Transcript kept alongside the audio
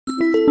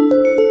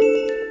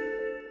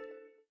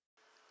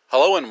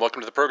Hello and welcome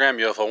to the program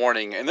UFO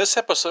Warning. In this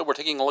episode, we're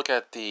taking a look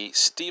at the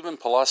Stephen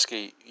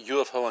Pulaski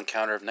UFO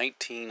encounter of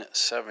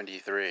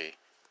 1973.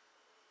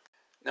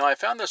 Now, I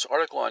found this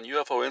article on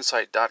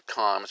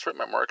UFOinsight.com. It's written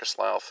by Marcus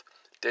Lauf,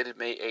 dated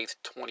May 8th,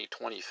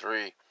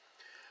 2023.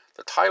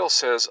 The title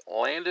says,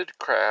 Landed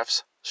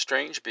Crafts,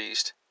 Strange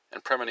Beast,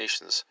 and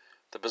Premonitions,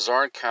 the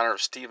Bizarre Encounter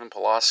of Stephen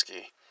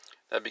Pulaski.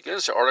 Now, it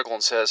begins the article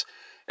and says,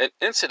 an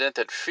incident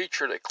that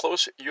featured a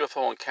close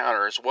UFO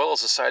encounter as well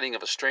as the sighting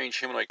of a strange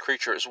humanoid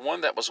creature is one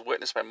that was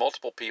witnessed by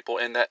multiple people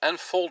and that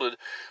unfolded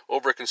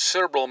over a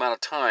considerable amount of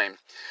time.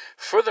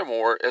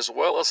 Furthermore, as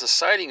well as the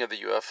sighting of the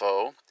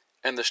UFO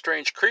and the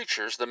strange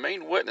creatures, the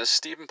main witness,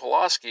 Stephen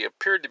Pulaski,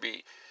 appeared to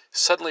be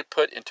suddenly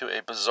put into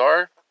a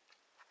bizarre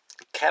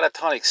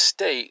catatonic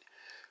state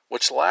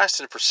which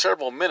lasted for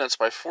several minutes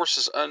by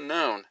forces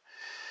unknown.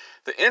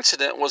 The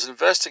incident was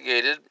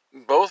investigated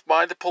both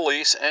by the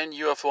police and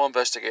UFO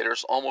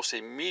investigators almost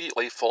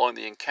immediately following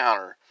the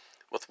encounter,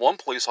 with one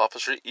police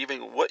officer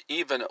even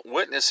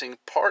witnessing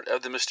part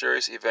of the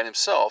mysterious event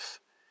himself.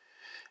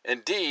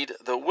 Indeed,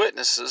 the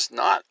witnesses,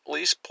 not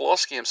least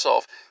Pulaski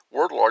himself,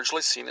 were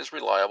largely seen as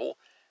reliable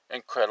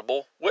and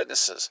credible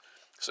witnesses.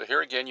 So here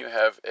again you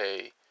have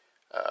a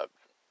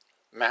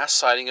mass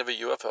sighting of a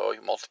UFO,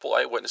 multiple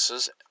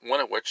eyewitnesses, one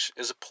of which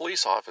is a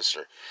police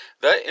officer.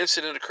 That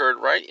incident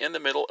occurred right in the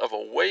middle of a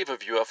wave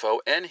of UFO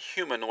and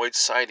humanoid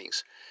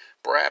sightings.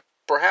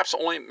 Perhaps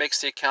only makes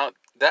the account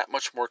that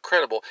much more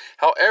credible.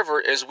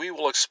 However, as we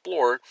will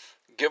explore,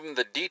 given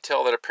the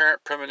detail that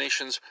apparent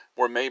premonitions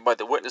were made by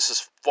the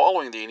witnesses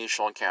following the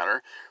initial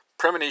encounter,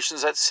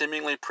 premonitions that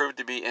seemingly proved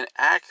to be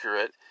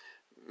inaccurate,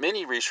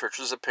 many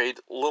researchers have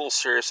paid little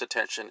serious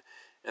attention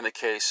in the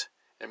case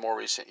in more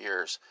recent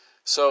years.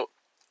 So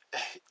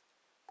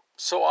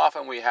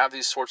often we have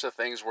these sorts of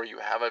things where you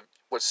have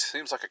what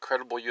seems like a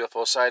credible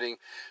UFO sighting,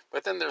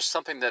 but then there's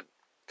something that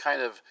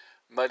kind of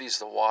muddies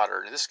the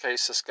water. In this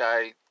case, this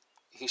guy,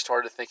 he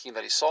started thinking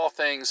that he saw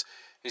things,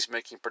 he's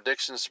making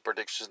predictions, the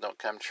predictions don't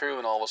come true,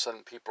 and all of a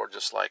sudden people are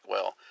just like,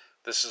 well,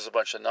 this is a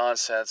bunch of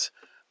nonsense,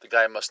 the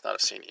guy must not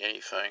have seen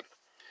anything.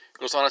 It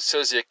goes on, it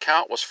says, the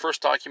account was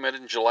first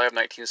documented in July of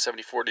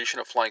 1974 edition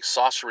of Flying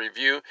Saucer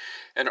Review,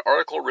 an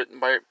article written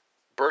by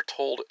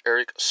Berthold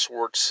Eric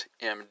Swartz,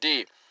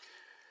 M.D.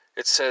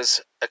 It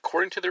says,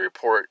 according to the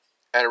report,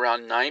 at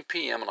around 9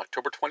 p.m. on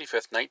October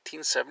 25,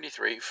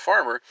 1973,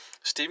 farmer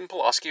Stephen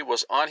Pulaski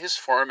was on his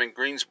farm in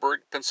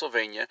Greensburg,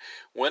 Pennsylvania,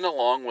 when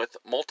along with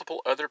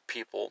multiple other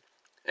people,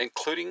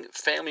 including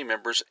family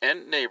members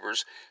and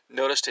neighbors,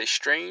 noticed a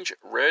strange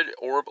red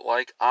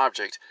orb-like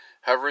object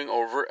hovering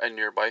over a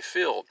nearby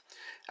field.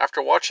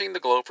 After watching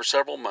the glow for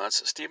several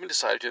months, Stephen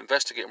decided to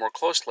investigate more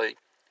closely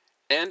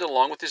and,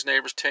 along with his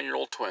neighbor's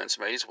 10-year-old twins,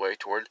 made his way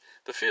toward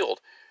the field.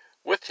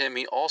 With him,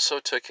 he also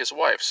took his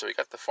wife. So he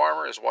got the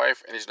farmer, his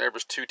wife, and his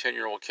neighbor's two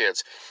 10-year-old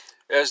kids.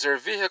 As their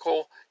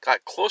vehicle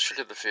got closer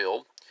to the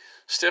field,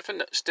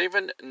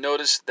 Stephen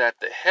noticed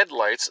that the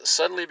headlights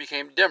suddenly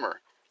became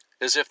dimmer,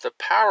 as if the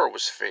power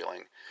was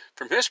failing.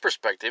 From his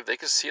perspective, they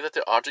could see that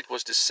the object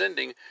was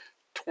descending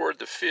toward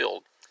the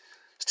field.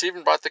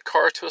 Stephen brought the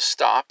car to a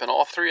stop, and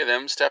all three of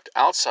them stepped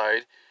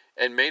outside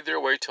and made their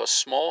way to a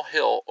small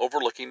hill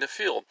overlooking the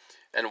field,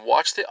 and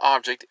watched the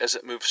object as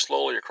it moved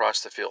slowly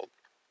across the field.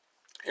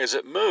 As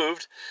it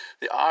moved,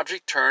 the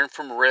object turned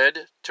from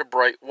red to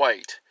bright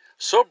white,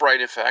 so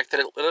bright in fact that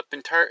it lit up the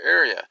entire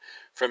area.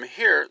 From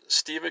here,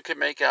 Stephen could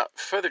make out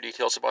further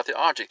details about the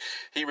object.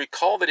 He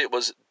recalled that it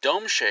was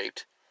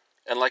dome-shaped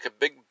and like a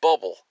big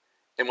bubble,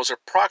 and was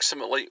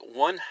approximately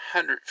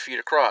 100 feet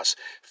across.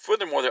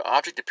 Furthermore, the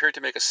object appeared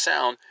to make a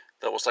sound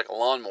that was like a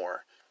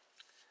lawnmower.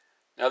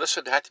 Now, this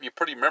would have to be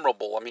pretty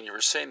memorable. I mean, you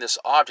were saying this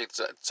object,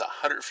 it's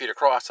 100 feet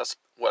across. That's,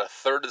 what, a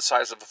third the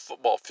size of a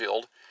football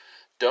field.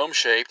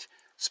 Dome-shaped.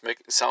 It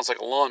sounds like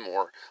a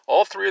lawnmower.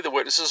 All three of the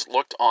witnesses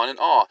looked on in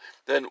awe.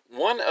 Then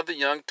one of the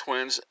young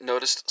twins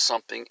noticed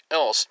something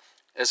else.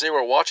 As they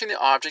were watching the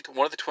object,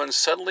 one of the twins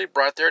suddenly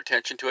brought their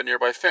attention to a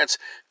nearby fence,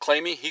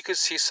 claiming he could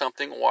see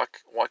something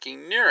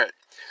walking near it.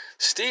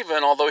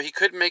 Stephen, although he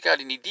couldn't make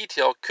out any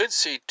detail, could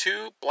see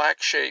two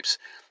black shapes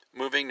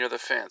moving near the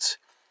fence,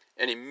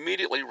 and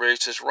immediately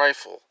raised his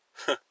rifle.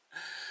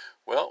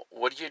 Well,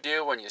 what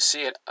do when you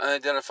see an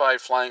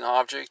unidentified flying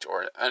object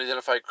or an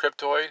unidentified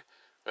cryptoid?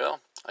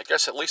 Well, I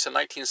guess at least in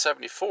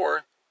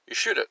 1974, you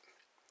shoot it.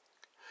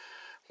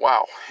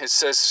 Wow. It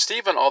says,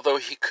 Stephen, although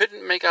he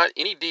couldn't make out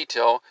any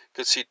detail,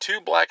 could see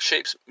two black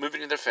shapes moving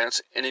near the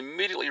fence and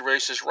immediately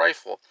raised his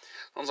rifle.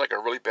 Sounds like a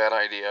really bad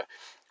idea.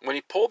 When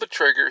he pulled the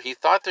trigger, he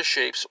thought the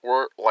shapes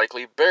were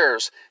likely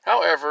bears.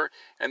 However,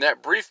 in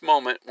that brief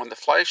moment when the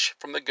flash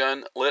from the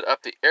gun lit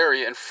up the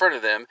area in front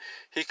of them,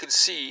 he could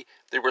see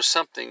there was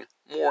something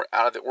more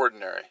out of the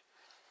ordinary.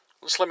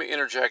 Just let me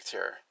interject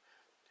here.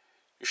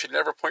 You should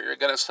never point your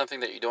gun at something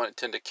that you don't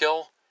intend to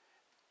kill,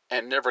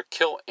 and never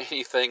kill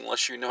anything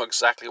unless you know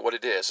exactly what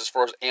it is, as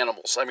far as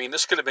animals. I mean,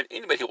 this could have been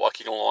anybody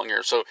walking along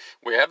here. So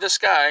we have this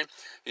guy,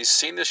 he's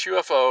seen this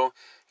UFO,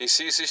 he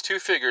sees these two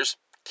figures,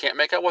 can't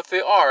make out what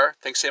they are,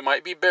 thinks they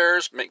might be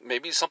bears,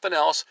 maybe something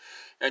else,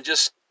 and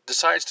just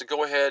decides to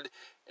go ahead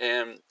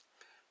and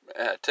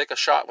take a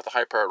shot with a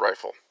high-powered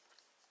rifle.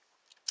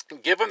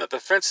 Given that the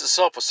fence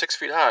itself was 6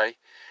 feet high,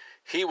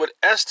 he would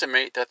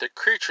estimate that the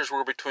creatures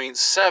were between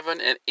 7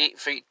 and 8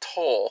 feet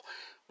tall,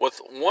 with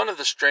one of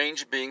the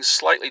strange being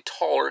slightly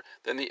taller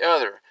than the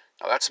other.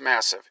 Now that's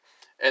massive.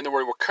 And they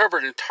were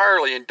covered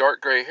entirely in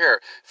dark gray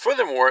hair.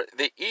 Furthermore,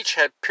 they each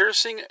had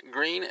piercing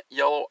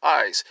green-yellow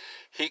eyes.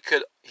 He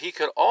could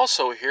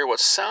also hear what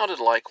sounded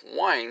like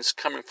whines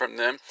coming from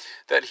them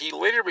that he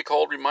later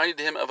recalled reminded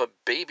him of a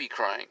baby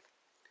crying.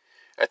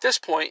 At this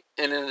point,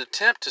 in an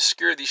attempt to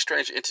scare these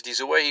strange entities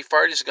away, he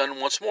fired his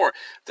gun once more,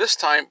 this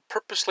time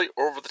purposely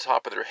over the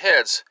top of their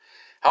heads.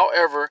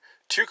 However,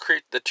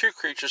 the two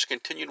creatures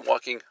continued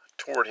walking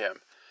toward him.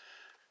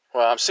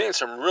 Well, I'm seeing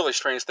some really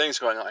strange things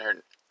going on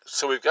here.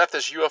 So we've got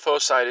this UFO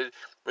sighted.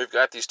 We've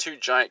got these two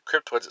giant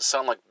cryptids that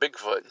sound like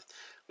Bigfoot.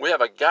 We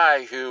have a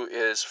guy who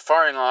is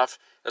firing off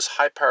this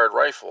high-powered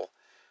rifle.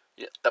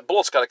 That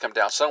bullet's got to come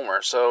down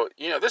somewhere. So,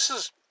 this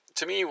is,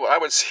 to me, what I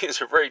would see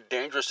as a very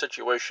dangerous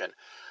situation.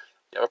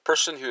 You have a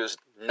person who is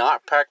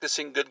not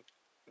practicing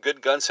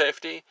good gun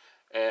safety,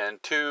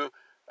 and two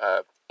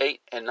 8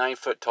 and 9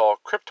 foot tall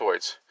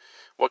cryptoids.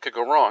 What could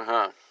go wrong,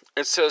 huh?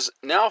 It says,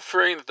 now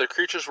fearing that the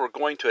creatures were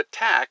going to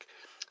attack,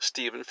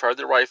 Stephen fired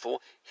the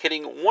rifle,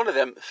 hitting one of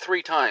them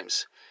 3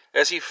 times.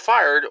 As he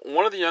fired,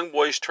 one of the young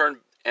boys turned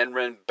and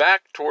ran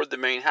back toward the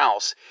main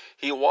house.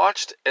 He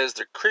watched as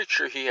the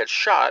creature he had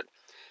shot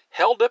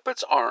held up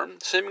its arm,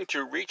 seeming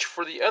to reach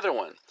for the other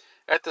one.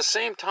 At the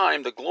same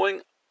time, the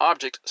glowing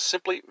object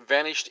simply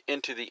vanished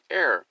into the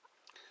air.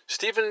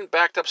 Stephen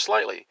backed up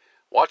slightly,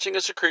 watching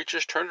as the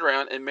creatures turned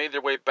around and made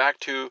their way back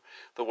to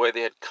the way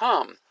they had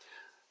come.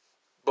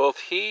 Both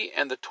he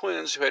and the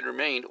twins who had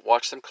remained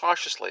watched them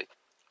cautiously.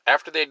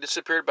 After they had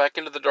disappeared back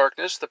into the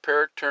darkness, the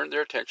pair turned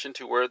their attention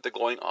to where the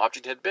glowing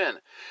object had been.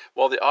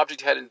 While the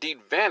object had indeed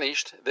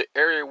vanished, the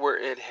area where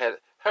it had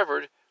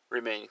hovered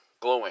remained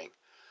glowing.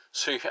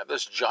 So you have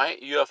this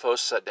giant UFO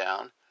set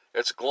down.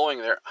 It's glowing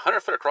there,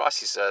 100 foot across,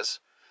 he says,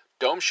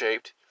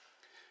 dome-shaped.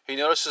 He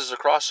notices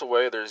across the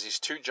way there's these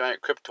 2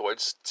 giant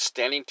cryptoids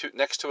standing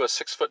next to a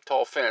 6 foot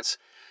tall fence.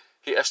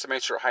 He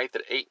estimates their height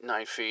at 8 and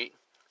 9 feet.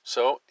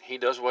 So he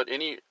does what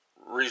any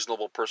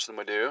reasonable person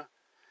would do,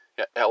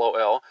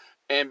 LOL,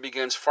 and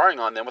begins firing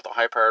on them with a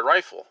high-powered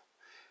rifle.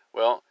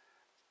 Well,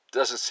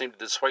 doesn't seem to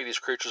dissuade these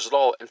creatures at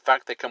all. In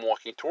fact, they come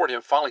walking toward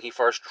him. Finally, he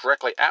fires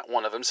directly at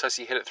one of them, says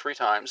he hit it 3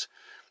 times.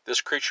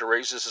 This creature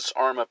raises its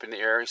arm up in the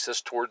air, he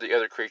says, toward the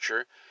other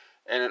creature,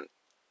 and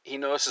he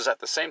notices at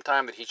the same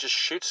time that he just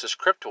shoots this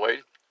cryptoid.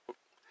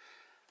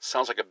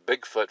 Sounds like a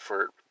Bigfoot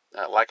for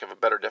lack of a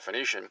better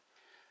definition.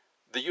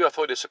 The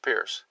UFO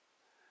disappears.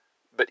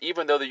 But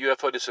even though the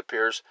UFO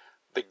disappears,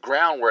 the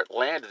ground where it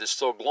landed is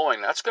still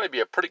glowing. That's going to be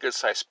a pretty good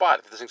sized spot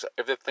if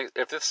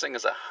this thing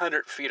is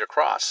 100 feet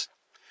across.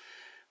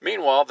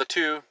 Meanwhile, the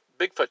 2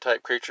 Bigfoot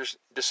type creatures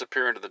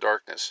disappear into the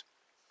darkness.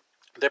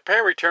 The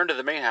pair returned to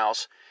the main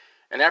house,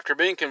 and after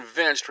being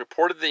convinced,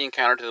 reported the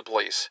encounter to the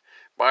police.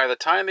 By the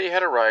time they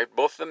had arrived,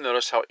 both of them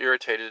noticed how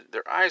irritated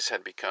their eyes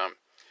had become.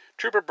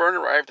 Trooper Byrne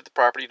arrived at the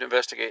property to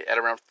investigate at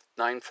around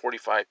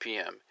 9:45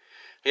 p.m.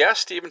 He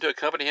asked Stephen to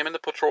accompany him in the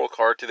patrol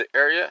car to the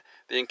area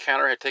the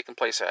encounter had taken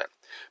place at.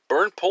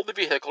 Byrne pulled the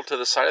vehicle to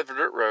the side of the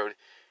dirt road,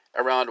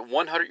 around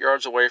 100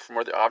 yards away from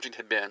where the object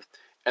had been,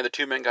 and the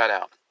 2 men got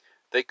out.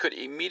 They could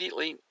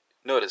immediately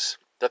notice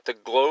that the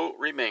glow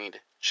remained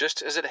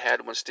just as it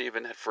had when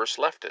Stephen had first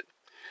left it.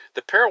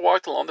 The pair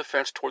walked along the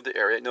fence toward the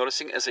area,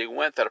 noticing as they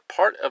went that a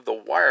part of the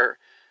wire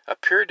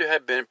appeared to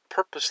have been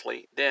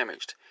purposely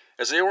damaged.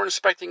 As they were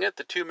inspecting it,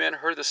 the 2 men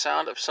heard the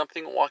sound of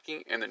something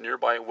walking in the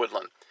nearby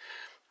woodland.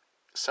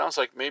 Sounds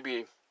like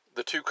maybe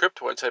the 2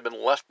 cryptoids had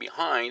been left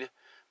behind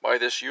by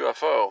this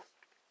UFO.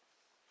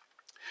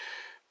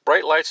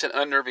 Bright lights and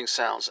unnerving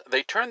sounds.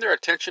 They turned their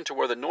attention to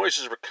where the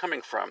noises were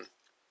coming from.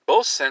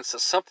 Both sensed that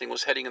something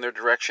was heading in their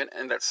direction,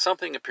 and that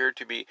something appeared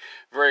to be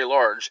very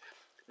large,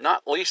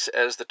 not least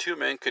as the 2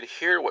 men could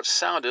hear what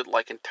sounded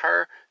like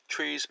entire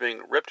trees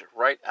being ripped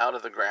right out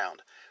of the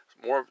ground.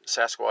 More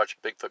Sasquatch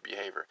Bigfoot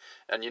behavior.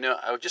 And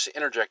I would just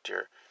interject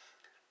here.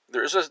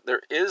 There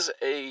is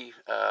a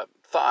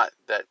thought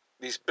that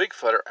these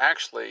Bigfoot are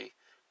actually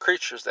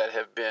creatures that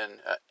have been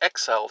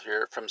exiled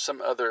here from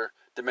some other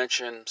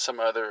dimension, some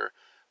other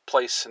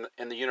place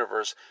in the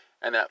universe,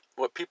 and that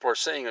what people are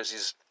saying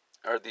is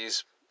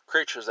these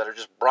creatures that are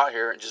just brought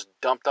here and just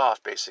dumped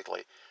off,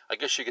 basically. I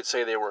guess you could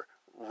say they were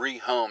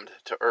rehomed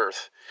to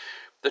Earth.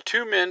 The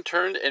 2 men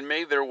turned and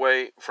made their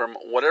way from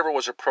whatever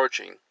was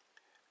approaching.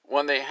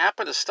 When they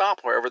happened to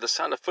stop, however, the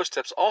sound of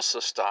footsteps also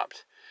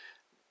stopped.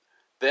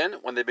 Then,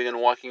 when they began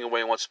walking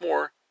away once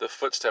more, the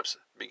footsteps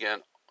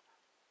began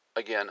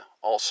again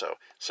also.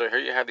 So here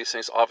you have these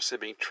things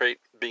obviously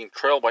being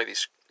trailed by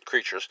these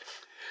creatures.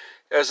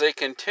 As they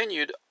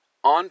continued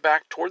on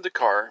back toward the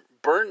car,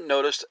 Byrne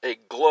noticed a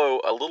glow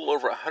a little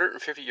over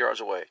 150 yards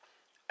away.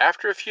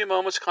 After a few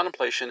moments'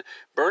 contemplation,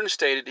 Byrne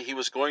stated he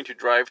was going to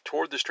drive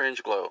toward the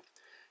strange glow.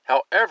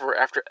 However,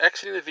 after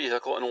exiting the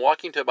vehicle and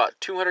walking to about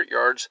 200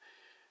 yards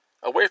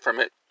away from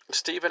it,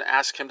 Stephen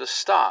asked him to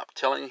stop,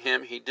 telling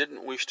him he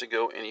didn't wish to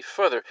go any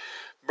further.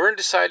 Byrne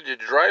decided to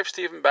drive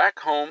Stephen back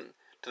home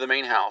to the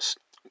main house,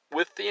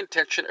 with the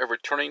intention of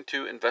returning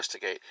to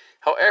investigate.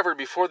 However,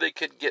 before they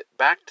could get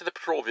back to the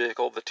patrol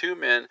vehicle, the two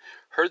men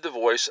heard the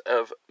voice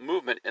of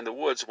movement in the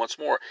woods once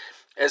more.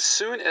 As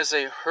soon as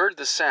they heard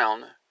the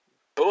sound,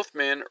 both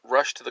men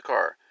rushed to the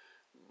car.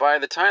 By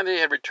the time they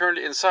had returned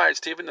inside,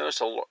 Stephen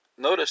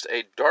noticed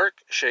a dark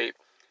shape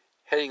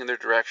heading in their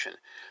direction.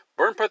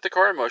 Byrne put the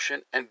car in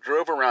motion and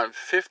drove around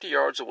 50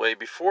 yards away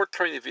before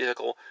turning the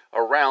vehicle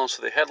around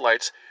so the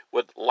headlights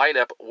would light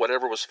up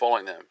whatever was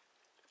following them.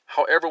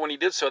 However, when he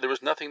did so, there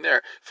was nothing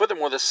there.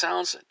 Furthermore, the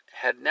sounds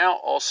had now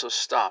also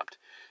stopped.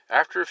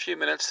 After a few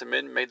minutes, the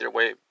men made their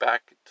way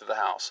back to the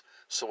house.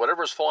 So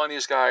whatever is following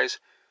these guys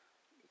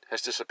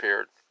has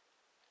disappeared.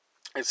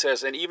 It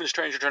says, an even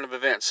stranger turn of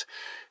events.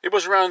 It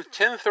was around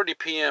 10:30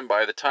 p.m.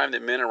 by the time the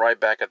men arrived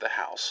back at the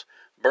house.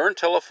 Byrne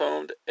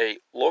telephoned a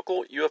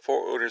local UFO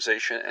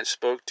organization and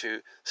spoke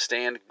to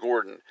Stan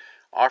Gordon,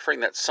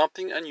 offering that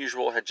something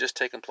unusual had just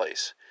taken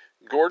place.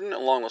 Gordon,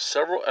 along with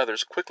several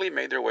others, quickly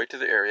made their way to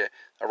the area,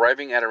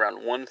 arriving at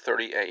around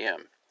 1:30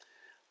 a.m.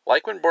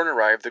 Like when Byrne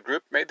arrived, the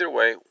group made their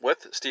way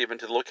with Stephen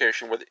to the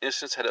location where the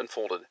incident had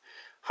unfolded.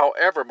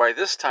 However, by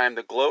this time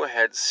the glow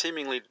had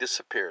seemingly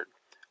disappeared.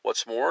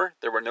 What's more,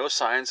 there were no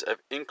signs of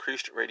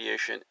increased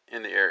radiation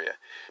in the area.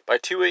 By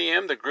 2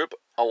 a.m., the group,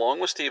 along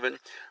with Stephen,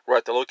 were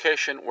at the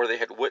location where they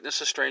had witnessed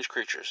the strange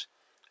creatures.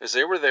 As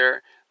they were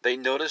there, they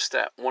noticed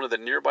that one of the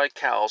nearby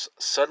cows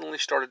suddenly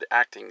started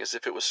acting as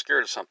if it was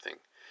scared of something.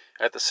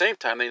 At the same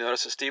time, they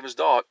noticed that Stephen's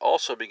dog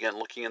also began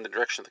looking in the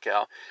direction of the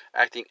cow,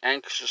 acting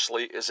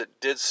anxiously as it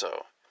did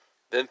so.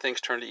 Then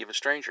things turned even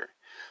stranger.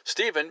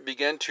 Stephen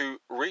began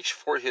to reach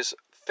for his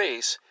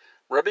face,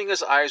 rubbing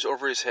his eyes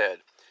over his head.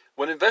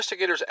 When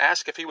investigators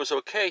asked if he was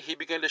okay, he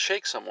began to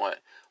shake somewhat,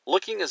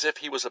 looking as if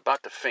he was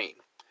about to faint.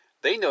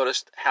 They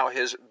noticed how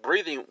his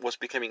breathing was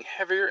becoming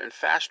heavier and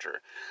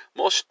faster.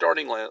 Most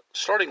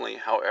startlingly,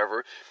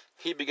 however,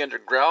 he began to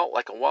growl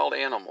like a wild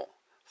animal,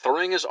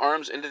 throwing his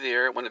arms into the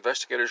air when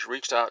investigators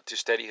reached out to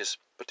steady his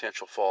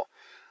potential fall.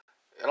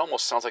 It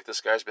almost sounds like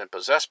this guy's been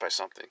possessed by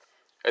something.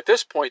 At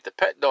this point, the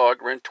pet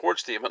dog ran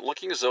towards Stephen,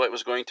 looking as though it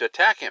was going to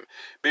attack him.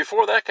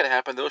 Before that could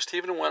happen, though,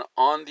 Stephen went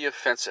on the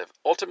offensive,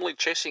 ultimately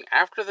chasing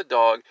after the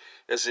dog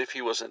as if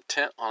he was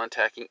intent on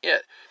attacking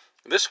it.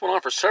 This went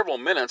on for several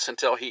minutes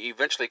until he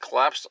eventually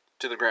collapsed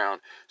to the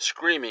ground,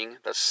 screaming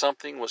that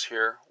something was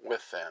here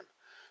with them.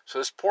 So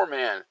this poor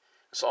man,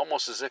 it's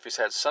almost as if he's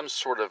had some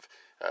sort of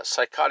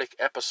psychotic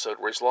episode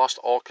where he's lost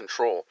all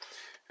control.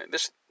 And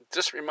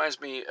this reminds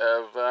me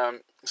of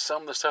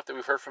some of the stuff that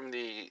we've heard from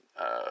the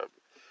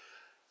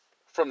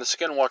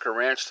Skinwalker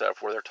Ranch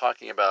stuff, where they're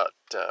talking about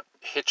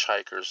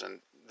hitchhikers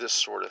and this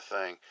sort of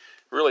thing.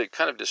 Really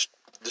kind of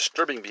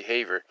disturbing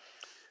behavior.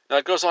 Now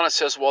it goes on, it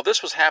says, while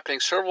this was happening,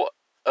 several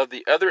of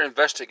the other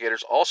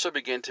investigators also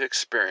began to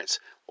experience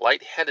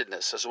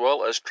lightheadedness as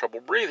well as trouble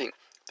breathing.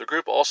 The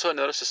group also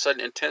noticed a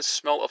sudden intense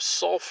smell of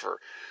sulfur.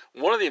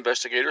 One of the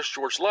investigators,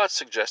 George Lutz,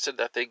 suggested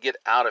that they get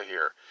out of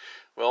here.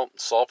 Well,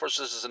 sulfur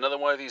is another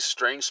one of these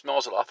strange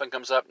smells that often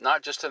comes up,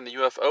 not just in the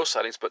UFO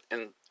sightings, but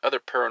in other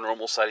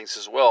paranormal sightings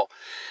as well.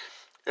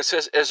 It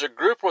says, as the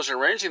group was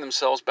arranging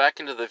themselves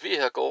back into the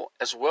vehicle,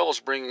 as well as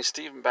bringing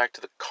Stephen back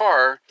to the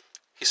car,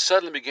 he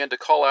suddenly began to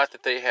call out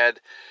that they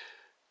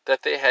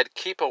had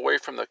keep away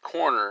from the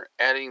corner,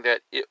 adding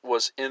that it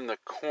was in the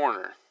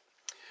corner.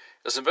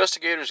 As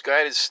investigators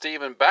guided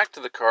Stephen back to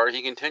the car,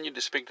 he continued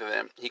to speak to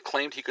them. He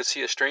claimed he could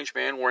see a strange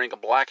man wearing a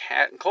black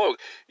hat and cloak,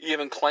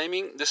 even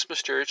claiming this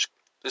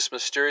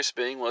mysterious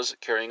being was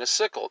carrying a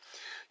sickle.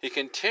 He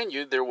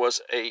continued there was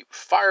a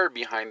fire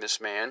behind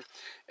this man,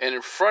 and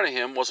in front of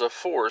him was a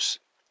force,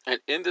 and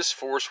in this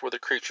force were the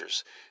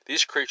creatures.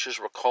 These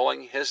creatures were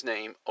calling his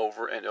name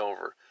over and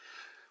over.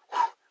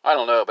 I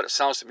don't know, but it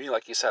sounds to me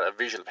like he's had a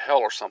vision of hell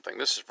or something.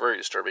 This is very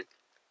disturbing.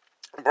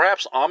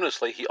 Perhaps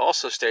ominously, he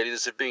also stated,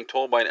 as if being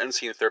told by an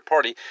unseen third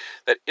party,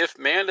 that if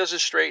man doesn't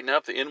straighten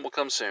up, the end will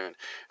come soon.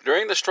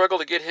 During the struggle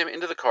to get him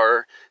into the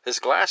car, his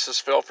glasses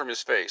fell from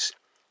his face.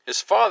 His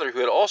father, who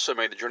had also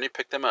made the journey,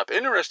 picked them up.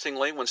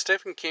 Interestingly, when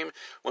Stephen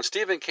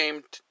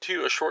came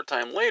to a short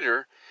time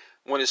later,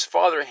 when his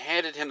father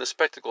handed him the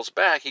spectacles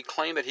back, he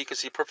claimed that he could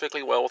see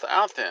perfectly well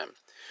without them.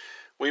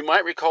 We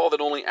might recall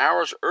that only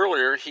hours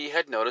earlier he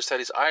had noticed that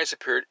his eyes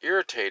appeared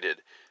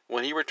irritated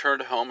when he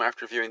returned home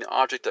after viewing the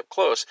object up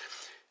close.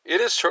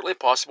 It is certainly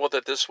possible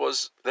that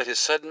his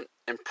sudden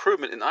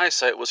improvement in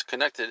eyesight was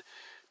connected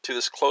to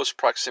this close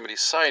proximity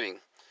sighting.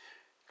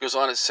 It goes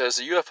on, it says,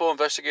 the UFO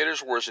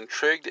investigators were as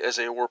intrigued as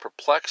they were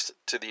perplexed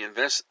to the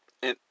events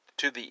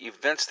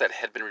that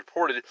had been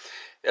reported,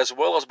 as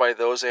well as by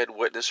those they had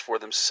witnessed for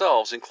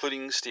themselves,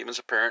 including Stephen's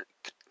apparent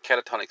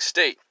catatonic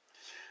state.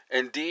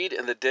 Indeed,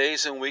 in the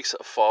days and weeks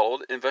that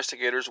followed,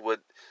 investigators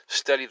would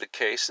study the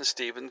case and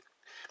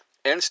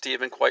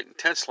Stephen quite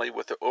intensely,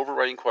 with the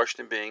overriding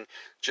question being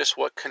just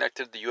what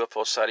connected the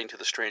UFO sighting to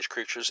the strange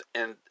creatures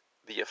and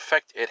the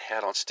effect it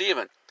had on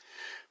Stephen.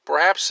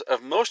 Perhaps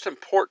of most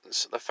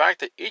importance, the fact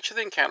that each of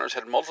the encounters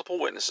had multiple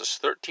witnesses,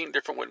 13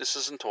 different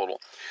witnesses in total,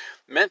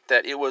 meant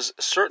that it was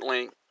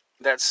certainly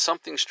that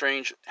something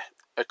strange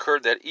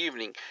occurred that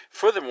evening.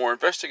 Furthermore,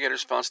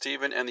 investigators found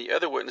Stephen and the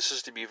other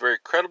witnesses to be very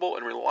credible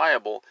and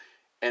reliable,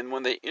 and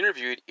when they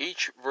interviewed,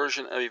 each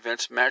version of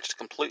events matched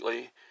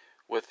completely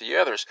with the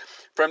others.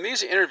 From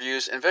these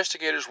interviews,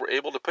 investigators were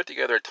able to put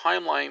together a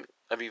timeline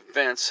of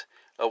events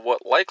of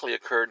what likely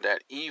occurred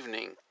that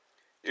evening.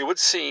 It would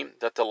seem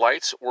that the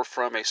lights were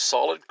from a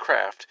solid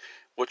craft,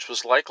 which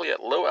was likely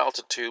at low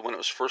altitude when it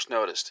was first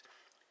noticed.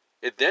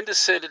 It then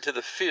descended to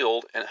the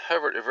field and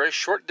hovered a very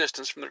short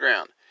distance from the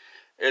ground.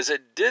 As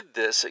it did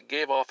this, it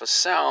gave off a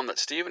sound that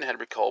Stephen had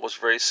recalled was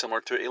very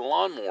similar to a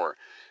lawnmower,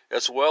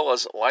 as well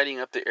as lighting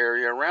up the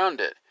area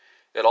around it.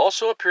 It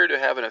also appeared to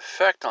have an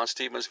effect on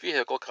Stephen's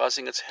vehicle,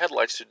 causing its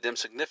headlights to dim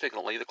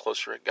significantly the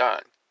closer it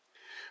got.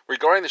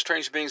 Regarding the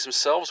strange beings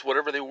themselves,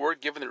 whatever they were,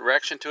 given the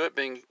reaction to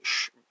being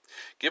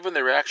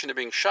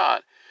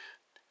shot,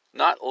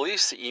 not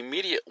least the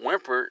immediate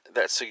whimper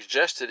that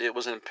suggested it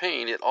was in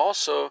pain, it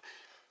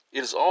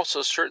is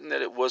also certain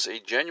that it was a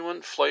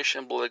genuine flesh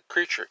and blood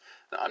creature.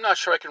 Now, I'm not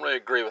sure I can really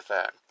agree with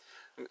that,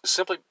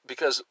 simply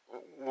because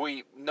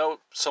we know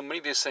so many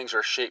of these things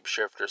are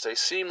shapeshifters. They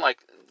seem like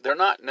they're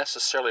not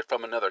necessarily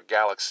from another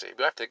galaxy.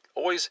 We have to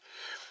always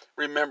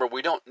remember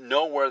we don't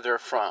know where they're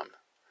from.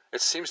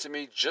 It seems to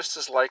me just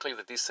as likely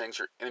that these things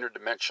are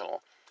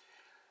interdimensional.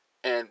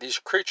 And these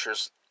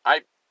creatures,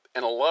 and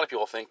a lot of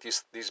people think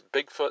these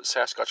Bigfoot,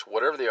 Sasquatch,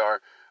 whatever they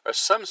are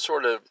some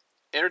sort of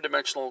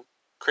interdimensional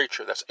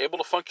creature that's able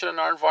to function in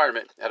our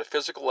environment at a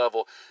physical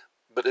level,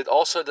 but it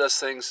also does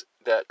things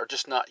that are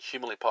just not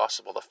humanly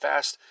possible. The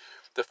fast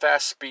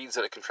speeds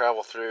that it can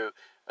travel through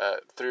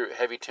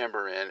heavy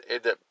timber, and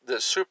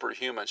the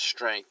superhuman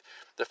strength,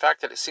 the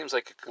fact that it seems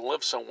like it can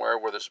live somewhere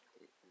where there's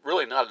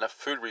really not enough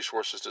food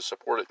resources to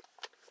support it.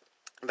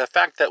 The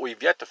fact that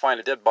we've yet to find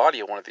a dead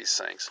body of one of these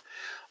things.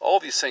 All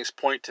these things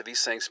point to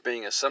these things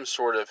being some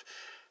sort of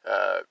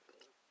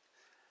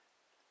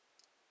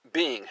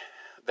being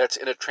that's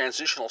in a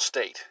transitional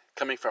state,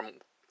 coming from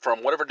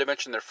whatever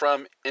dimension they're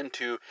from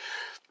into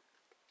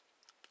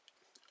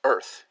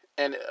Earth.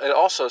 And it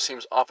also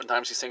seems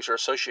oftentimes these things are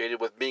associated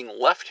with being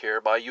left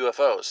here by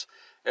UFOs.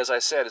 As I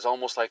said, it's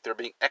almost like they're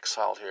being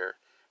exiled here,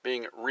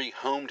 being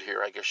rehomed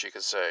here, I guess you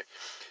could say.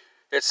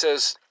 It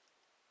says,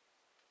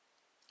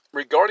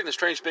 regarding the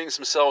strange beings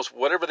themselves,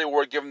 whatever they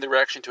were, given the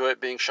reaction to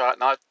it being shot,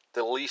 not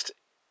the least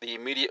the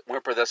immediate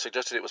whimper that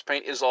suggested it was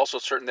pain, is also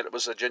certain that it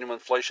was a genuine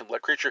flesh and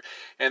blood creature,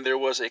 and there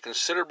was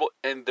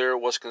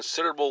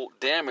considerable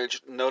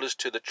damage noticed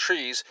to the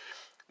trees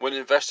when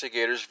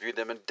investigators viewed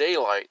them in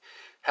daylight.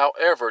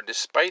 However,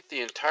 despite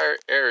examining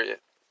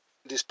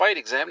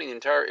the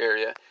entire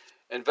area,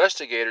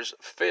 investigators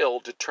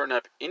failed to turn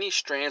up any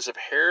strands of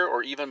hair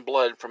or even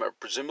blood from a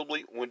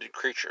presumably wounded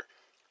creature,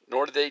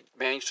 nor did they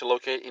manage to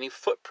locate any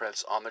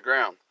footprints on the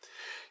ground.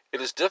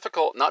 It is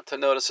difficult not to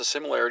notice the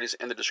similarities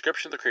in the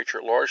description of the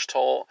creature, large,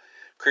 tall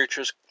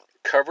creatures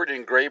covered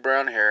in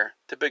gray-brown hair,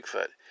 to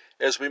Bigfoot.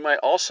 As we might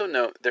also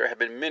note, there have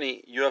been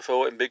many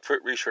UFO and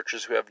Bigfoot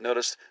researchers who have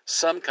noticed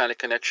some kind of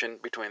connection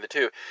between the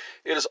two.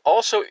 It is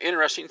also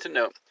interesting to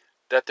note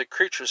that the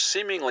creature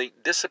seemingly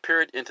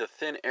disappeared into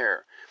thin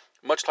air,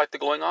 much like the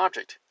glowing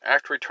object,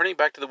 after returning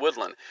back to the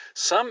woodland.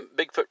 Some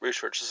Bigfoot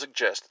researchers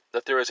suggest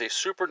that there is a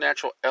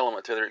supernatural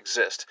element to their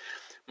exist.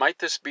 Might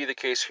this be the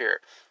case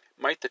here?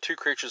 Might the two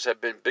creatures have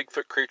been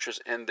Bigfoot creatures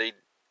and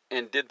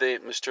did they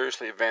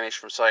mysteriously vanish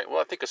from sight? Well,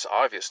 I think it's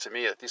obvious to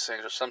me that these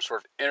things are some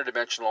sort of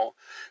interdimensional,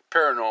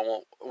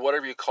 paranormal,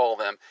 whatever you call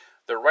them.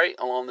 They're right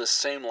along the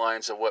same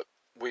lines of what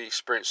we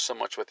experience so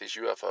much with these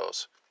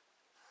UFOs.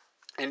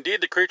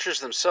 Indeed, the creatures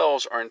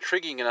themselves are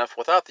intriguing enough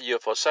without the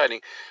UFO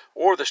sighting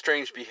or the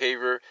strange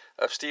behavior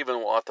of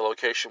Stephen while at the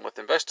location with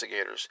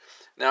investigators.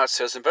 Now it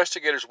says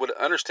investigators would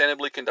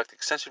understandably conduct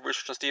extensive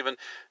research on Stephen,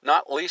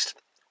 not least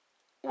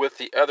with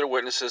the other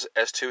witnesses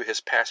as to his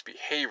past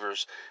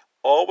behaviors.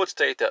 All would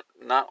state that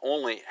not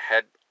only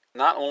had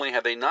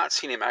they not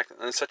seen him act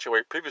in such a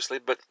way previously,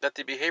 but that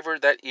the behavior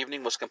that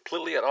evening was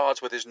completely at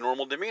odds with his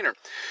normal demeanor.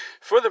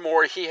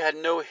 Furthermore, he had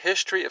no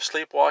history of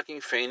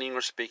sleepwalking, feigning, or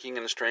speaking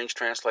in a strange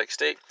trance-like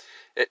state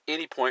at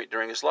any point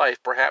during his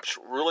life, perhaps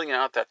ruling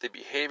out that the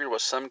behavior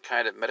was some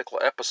kind of medical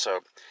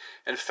episode.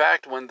 In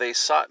fact, when they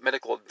sought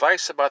medical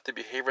advice about the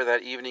behavior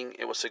that evening,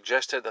 it was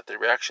suggested that the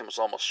reaction was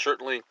almost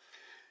certainly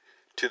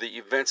to the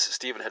events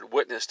Stephen had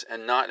witnessed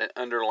and not an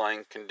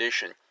underlying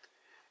condition.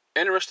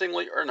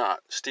 Interestingly or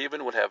not,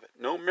 Stephen would have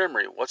no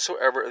memory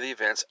whatsoever of the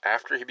events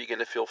after he began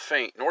to feel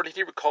faint, nor did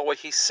he recall what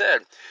he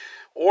said,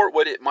 or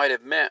what it might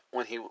have meant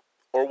when he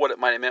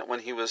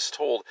was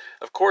told.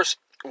 Of course,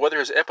 whether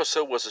his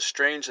episode was a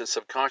strange and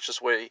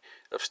subconscious way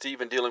of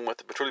Stephen dealing with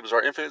the truly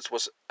bizarre incidents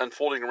was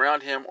unfolding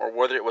around him, or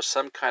whether it was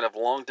some kind of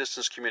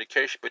long-distance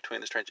communication between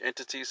the strange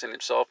entities and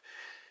himself,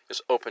 is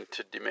open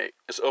to debate.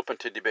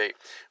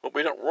 But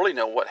we don't really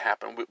know what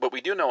happened. But we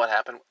do know what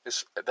happened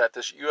is that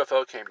this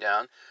UFO came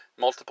down.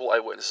 Multiple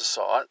eyewitnesses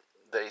saw it.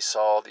 They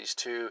saw these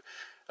two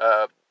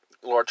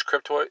large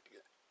cryptoid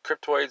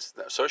cryptoids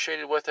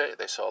associated with it.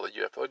 They saw the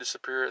UFO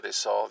disappear. They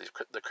saw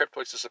the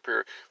cryptoids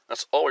disappear.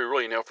 That's all we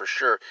really know for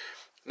sure.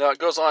 Now it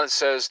goes on. It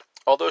says,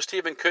 although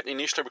Stephen couldn't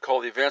initially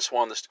recall the events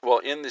while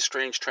in this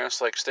strange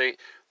trance-like state,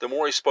 the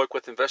more he spoke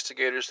with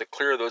investigators, the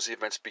clearer those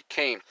events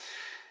became.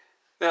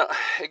 Now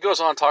it goes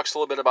on, talks a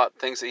little bit about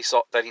things that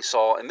he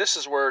saw, and this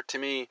is where, to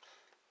me,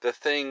 the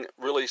thing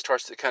really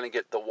starts to kind of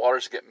get the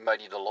waters get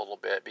muddied a little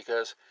bit,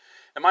 because,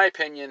 in my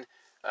opinion,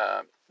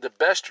 the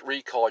best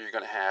recall you're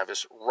going to have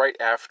is right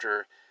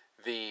after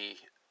the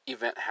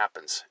event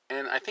happens.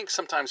 And I think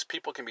sometimes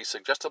people can be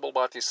suggestible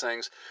about these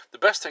things. The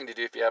best thing to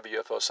do if you have a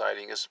UFO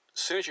sighting is,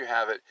 as soon as you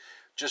have it,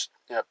 just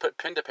put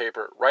pen to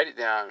paper, write it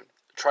down,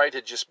 try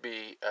to just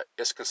be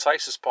as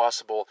concise as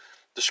possible,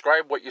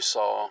 describe what you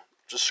saw,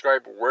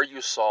 describe where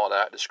you saw it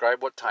at,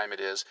 describe what time it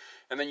is,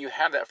 and then you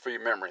have that for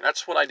your memory.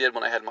 That's what I did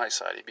when I had my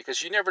sighting,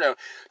 because you never know.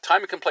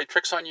 Time can play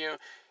tricks on you,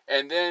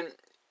 and then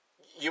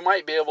you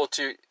might be able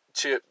to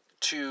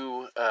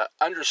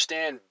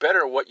understand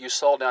better what you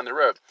saw down the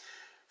road.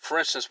 For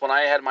instance, when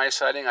I had my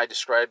sighting, I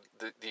described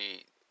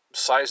the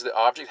size of the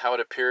object, how it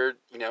appeared,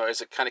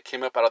 as it kind of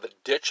came up out of the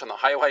ditch on the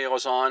highway I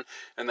was on,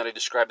 and then I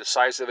described the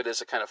size of it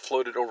as it kind of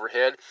floated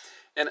overhead.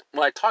 And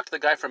when I talked to the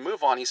guy from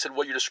Move On, he said,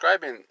 "What you're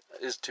describing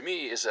is, to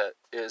me, is a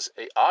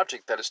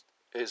object that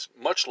is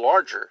much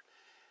larger."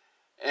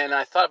 And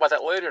I thought about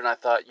that later, and I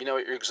thought,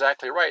 you're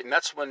exactly right. And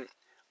that's when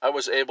I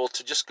was able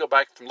to just go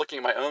back from looking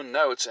at my own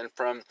notes and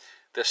from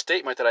the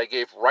statement that I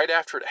gave right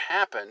after it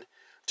happened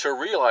to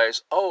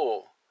realize,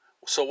 oh,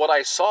 so what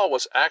I saw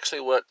was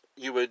actually what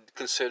you would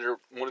consider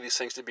one of these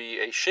things to be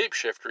a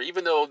shapeshifter.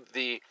 Even though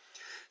the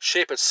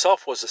shape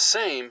itself was the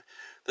same,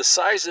 the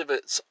size of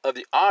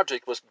the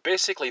object was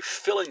basically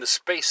filling the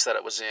space that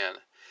it was in.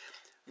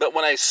 But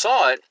when I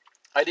saw it,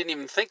 I didn't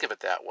even think of it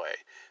that way.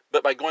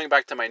 But by going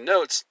back to my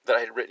notes that I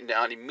had written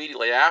down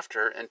immediately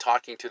after and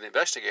talking to the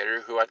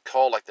investigator, who I'd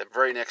called like the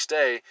very next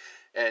day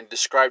and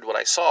described what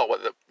I saw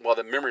while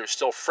the memory was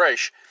still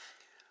fresh,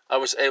 I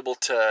was able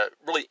to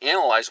really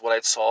analyze what I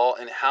saw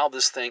and how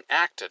this thing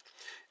acted.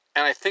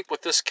 And I think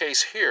with this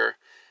case here,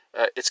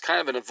 it's kind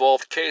of an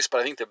involved case, but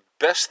I think the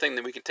best thing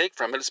that we can take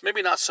from it is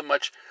maybe not so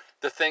much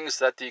the things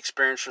that the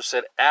experiencer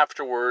said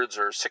afterwards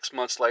or 6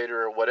 months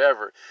later or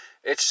whatever.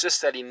 It's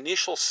just that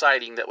initial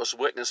sighting that was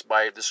witnessed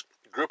by this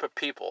group of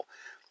people,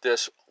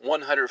 this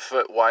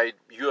 100-foot wide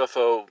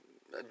UFO,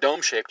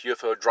 dome-shaped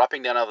UFO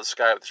dropping down out of the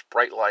sky with this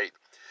bright light,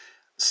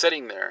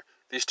 sitting there.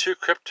 These two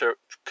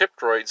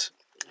cryptoids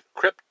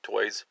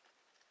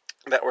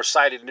that were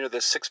sighted near the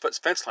 6-foot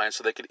fence line,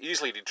 so they could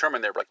easily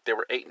determine they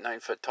were 8 and 9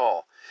 foot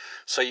tall.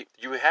 So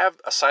you have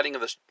a sighting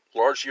of this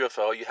large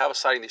UFO, you have a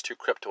sighting of these two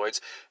cryptoids,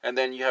 and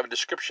then you have a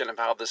description of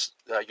how this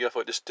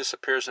UFO just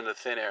disappears into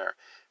thin air.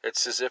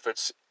 It's as if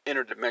it's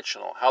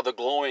interdimensional. How the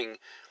glowing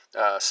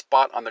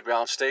spot on the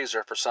ground stays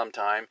there for some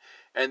time,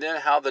 and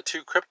then how the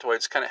two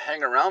cryptoids kind of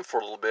hang around for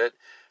a little bit,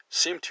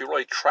 seem to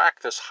really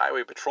track this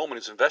highway patrolman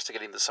who's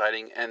investigating the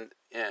sighting and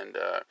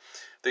the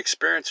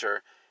experiencer,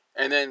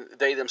 and then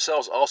they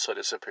themselves also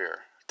disappear.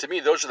 To me,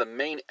 those are the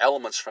main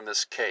elements from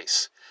this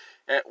case.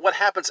 And what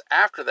happens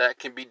after that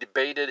can be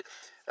debated.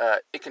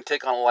 It can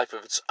take on a life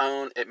of its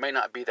own. It may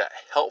not be that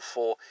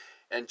helpful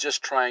in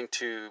just trying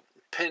to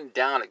pin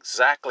down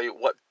exactly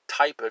what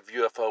type of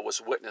UFO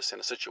was witnessed in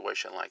a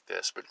situation like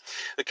this. But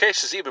the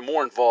case is even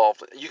more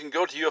involved. You can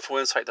go to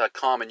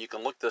ufoinsight.com and you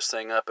can look this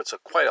thing up. It's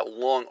quite a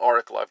long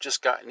article. I've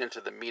just gotten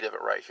into the meat of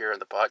it right here in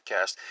the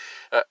podcast.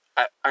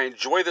 I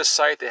enjoy this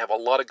site. They have a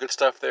lot of good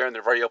stuff there, and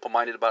they're very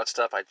open-minded about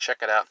stuff. I check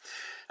it out.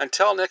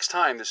 Until next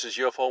time, this is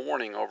UFO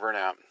Warning, over and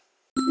out.